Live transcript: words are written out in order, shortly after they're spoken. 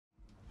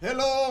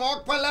Hello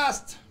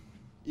Rockpalast!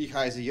 Ich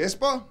heiße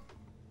Jesper.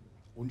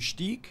 Und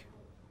Stieg.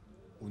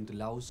 Und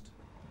Laust.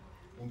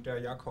 Und der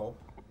Jakob.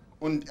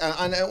 Und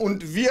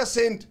wir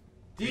sind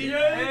Die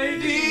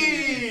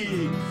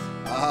Ladies!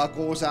 Ah,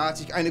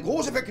 großartig. Eine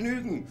große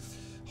Vergnügen,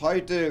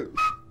 heute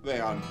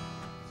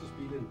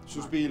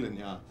zu spielen,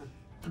 ja.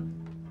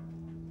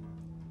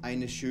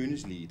 Ein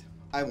schönes Lied.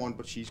 I Want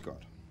What She's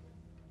Got.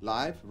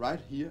 Live,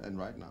 right here and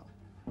right now.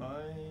 1,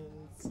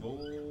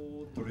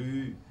 2,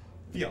 3,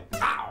 4.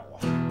 Au!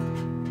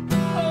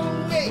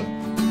 Oh, hey!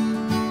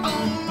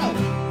 Oh,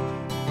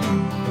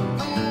 no!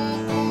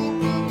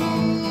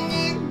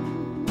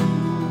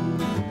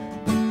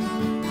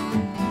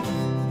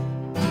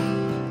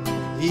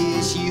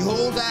 Yeah, she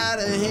holds out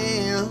her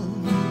hand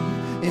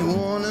and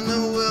wanting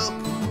to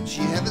welcome.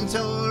 She haven't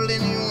told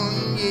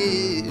anyone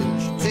yet.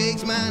 She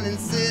takes mine and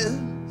says,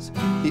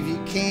 if you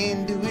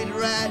can't do it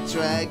right,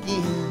 try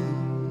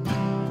again.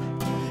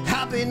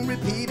 I've been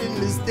repeating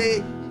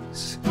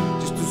mistakes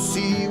just to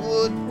see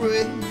what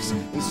breaks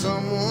in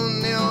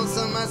someone else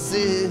or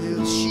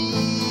myself.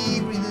 She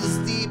breathes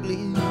deeply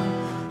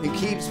and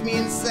keeps me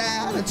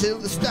inside until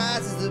the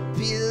stars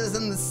disappears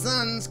and the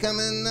sun's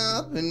coming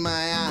up in my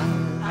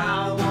eyes.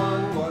 I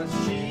want what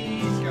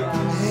she's got.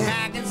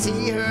 I can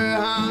see her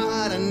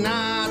heart and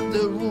not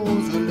the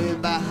rules we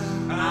live by.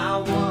 I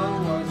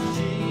want what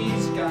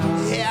she's got.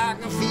 Yeah,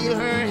 I can feel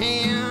her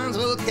hands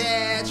will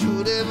catch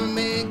whatever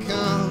may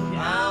come.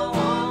 I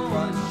want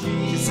what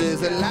She she's says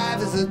that got.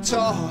 life is a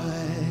toy,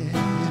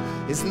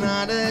 it's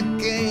not a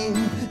game.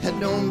 And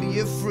don't be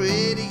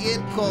afraid to get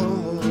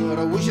caught.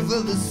 I wish I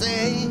felt the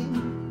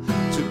same,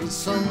 to be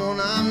someone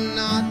I'm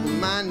not with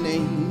my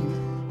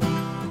name.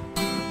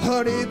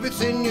 But if it's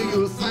in you,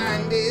 you'll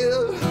find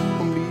it.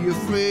 Don't be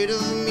afraid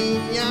of me,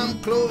 I'm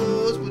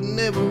close but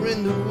never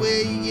in the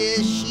way. Yeah,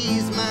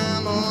 she's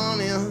my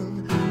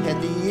morning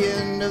at the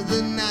end of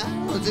the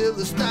night, until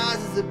the stars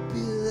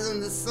disappear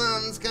and the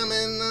sun's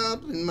coming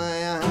up in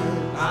my eyes.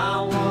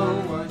 I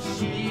want what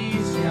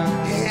she's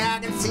got. Yeah, I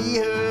can see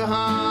her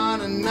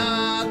heart and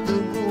not the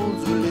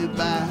rules we live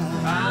by.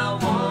 I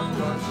want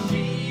what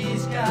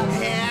she's got.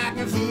 Yeah, I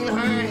can feel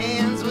her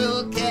hands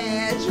will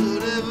catch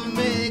whatever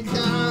may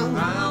come.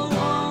 I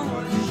want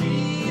what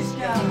she's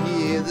got.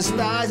 Yeah, the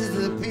stars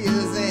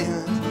disappears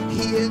and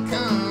here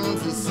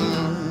comes the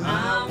sun.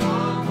 I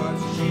want what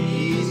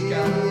she's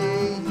got.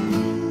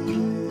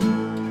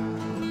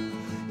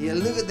 Yeah,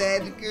 look at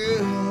that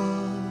girl.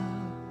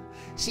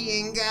 She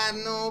ain't got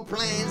no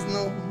plans,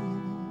 no.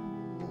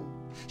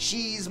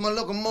 She's my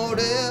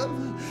locomotive.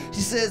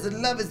 She says that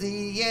love is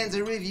the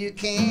answer if you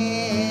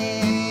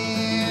can.